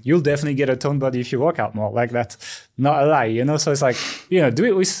 it's like, you'll definitely get a toned body if you work out more. Like, that's not a lie, So it's like, do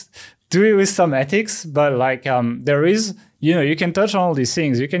it with some ethics, but like, there is, you can touch on all these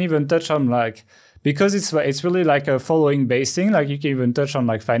things. You can even touch on like because it's really like a following based thing. Like you can even touch on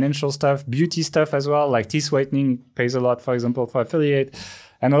like financial stuff, beauty stuff as well. Like teeth whitening pays a lot, for example, for affiliate,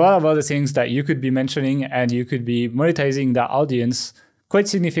 and a lot of other things that you could be mentioning, and you could be monetizing that audience quite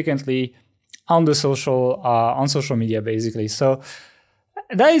significantly on the on social media, basically. So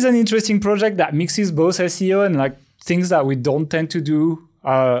that is an interesting project that mixes both SEO and like things that we don't tend to do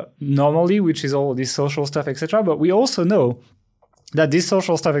normally, which is all this social stuff, etc. But we also know that this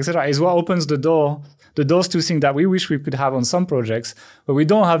social stuff, etc., is what opens the doors to things that we wish we could have on some projects, but we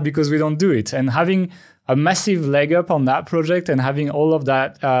don't have because we don't do it. And having a massive leg up on that project and having all of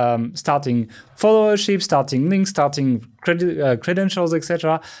that, starting followership, starting links, starting credentials,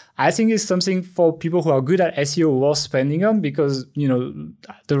 etc., I think is something for people who are good at SEO worth spending on, because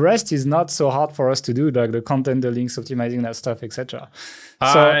the rest is not so hard for us to do, like the content, the links, optimizing that stuff, etc.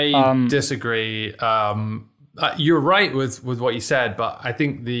 I disagree. You're right with what you said, but I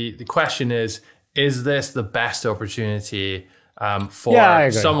think the question is this the best opportunity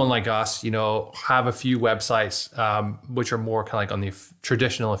for someone like us, have a few websites which are more kind of like on the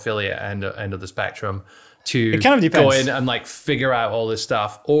traditional affiliate end of the spectrum to go in and like figure out all this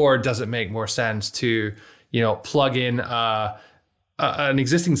stuff? Or does it make more sense to, plug in an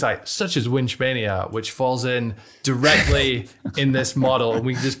existing site such as Winchmania, which falls in directly in this model, and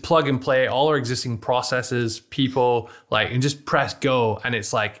we just plug and play all our existing processes, people, and just press go, and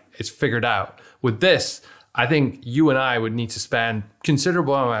it's figured out. With this, I think you and I would need to spend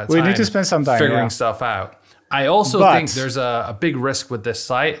considerable amount of time. We need to spend some time figuring stuff out. I also think there's a big risk with this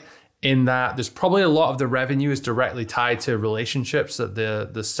site, in that there's probably a lot of the revenue is directly tied to relationships that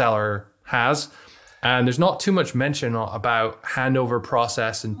the seller has. And there's not too much mention about handover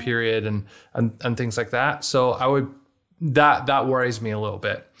process and period and things like that. So that worries me a little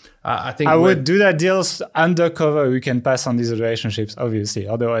bit. I think I would do that deals undercover. We can pass on these relationships, obviously.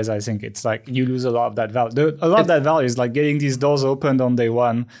 Otherwise, I think it's like you lose a lot of that value. A lot of that value is like getting these doors opened on day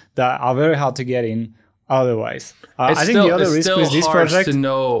one that are very hard to get in otherwise. I think the other risk with this project, to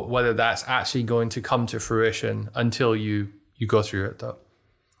know whether that's actually going to come to fruition until you go through it, though.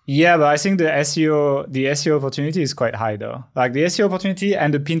 Yeah, but I think the SEO opportunity is quite high, though. Like the SEO opportunity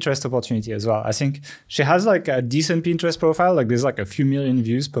and the Pinterest opportunity as well. I think she has like a decent Pinterest profile. Like there's like a few million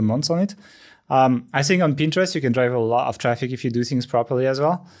views per month on it. I think on Pinterest, you can drive a lot of traffic if you do things properly as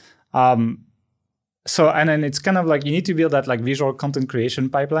well. So, and then it's kind of like you need to build that like visual content creation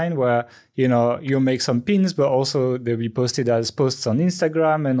pipeline where, you make some pins, but also they'll be posted as posts on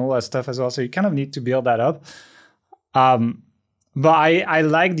Instagram and all that stuff as well. So you kind of need to build that up. But I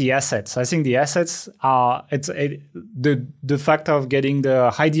like the assets. I think the assets are, the fact of getting the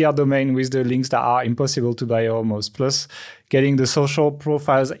high DR domain with the links that are impossible to buy almost, plus getting the social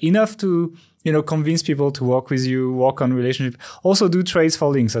profiles enough to, convince people to work with you, work on relationship. Also do trades for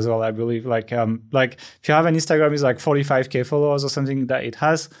links as well, I believe. Like if you have an Instagram is like 45K followers or something that it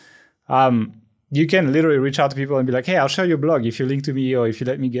has, you can literally reach out to people and be like, hey, I'll share your blog if you link to me or if you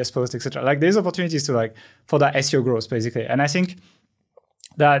let me guest post, etc. Like there's opportunities to for that SEO growth basically. And I think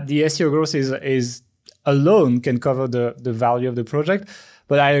that the SEO growth is alone can cover the value of the project.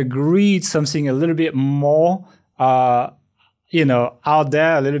 But I agree it's something a little bit more, out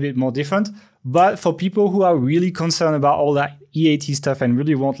there, a little bit more different. But for people who are really concerned about all that EAT stuff and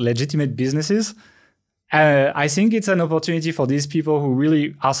really want legitimate businesses, I think it's an opportunity for these people who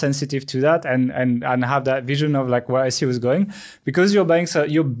really are sensitive to that and have that vision of like where SEO is going, because you're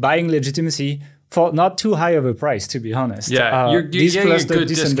buying legitimacy for not too high of a price, to be honest. Yeah, you're getting a good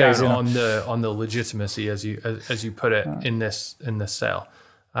discount on the legitimacy as you put it in this sale.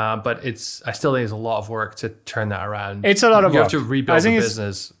 But I still think it's a lot of work to turn that around. It's a lot of work. You have to rebuild the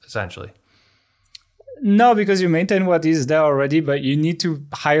business essentially. No, because you maintain what is there already, but you need to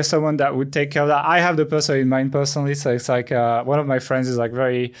hire someone that would take care of that. I have the person in mind personally, so it's like one of my friends is like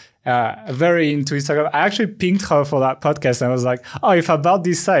very into Instagram. I actually pinged her for that podcast and I was like, oh, if I bought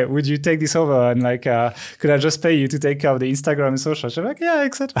this site, would you take this over? And like, could I just pay you to take care of the Instagram and social? She's like, yeah,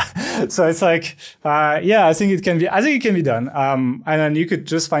 etc. So it's like, I think it can be done. And then you could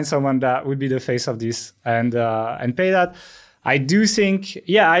just find someone that would be the face of this and pay that. I do think,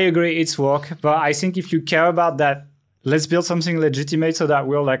 I agree, it's work, but I think if you care about that, let's build something legitimate so that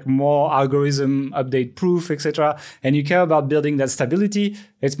we're like more algorithm update proof, etc. And you care about building that stability,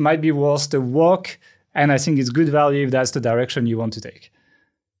 it might be worth the work. And I think it's good value if that's the direction you want to take.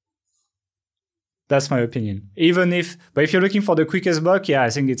 That's my opinion. But if you're looking for the quickest buck,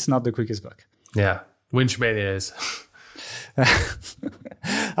 I think it's not the quickest buck. Yeah, Winchmania is.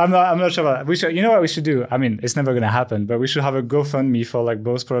 I'm not sure about that. You know what we should do? I mean, it's never going to happen, but we should have a GoFundMe for like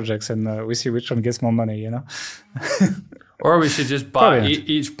both projects and we see which one gets more money, Or we should just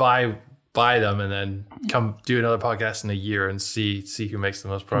buy buy them and then come do another podcast in a year and see who makes the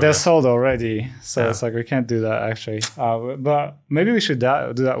most progress. They're sold already, so it's like we can't do that actually. But maybe we should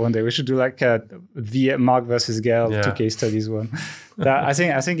do that one day. We should do like the Mark versus Gael 2 case studies one. That I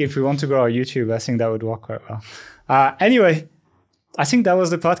think if we want to grow our YouTube, I think that would work quite well. Anyway, I think that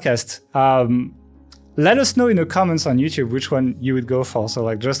was the podcast. Let us know in the comments on YouTube which one you would go for. So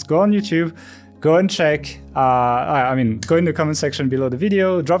like just go on YouTube. Go and check, go in the comment section below the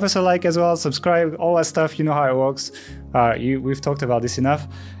video, drop us a like as well, subscribe, all that stuff, you know how it works. We've talked about this enough.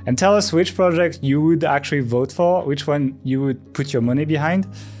 And tell us which project you would actually vote for, which one you would put your money behind,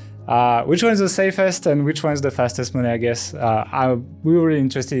 which one's the safest and which one's the fastest money, I guess. We were really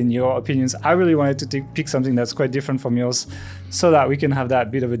interested in your opinions. I really wanted to pick something that's quite different from yours so that we can have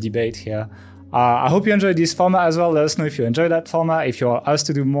that bit of a debate here. I hope you enjoyed this format as well. Let us know if you enjoyed that format, if you want us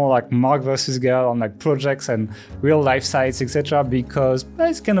to do more like Mark versus Gael on like projects and real life sites, etc. because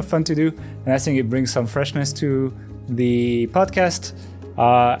it's kind of fun to do. And I think it brings some freshness to the podcast.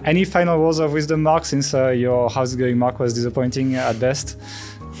 Any final words of wisdom, Mark, since your How's It Going Mark was disappointing at best?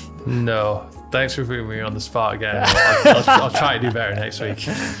 No. Thanks for putting me on the spot again. I'll try to do better next week.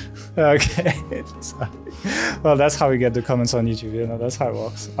 Okay. Well, that's how we get the comments on YouTube. You know, that's how it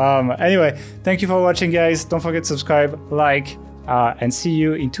works. Anyway, thank you for watching, guys. Don't forget to subscribe, like, and see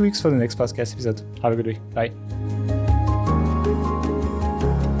you in 2 weeks for the next podcast episode. Have a good week. Bye.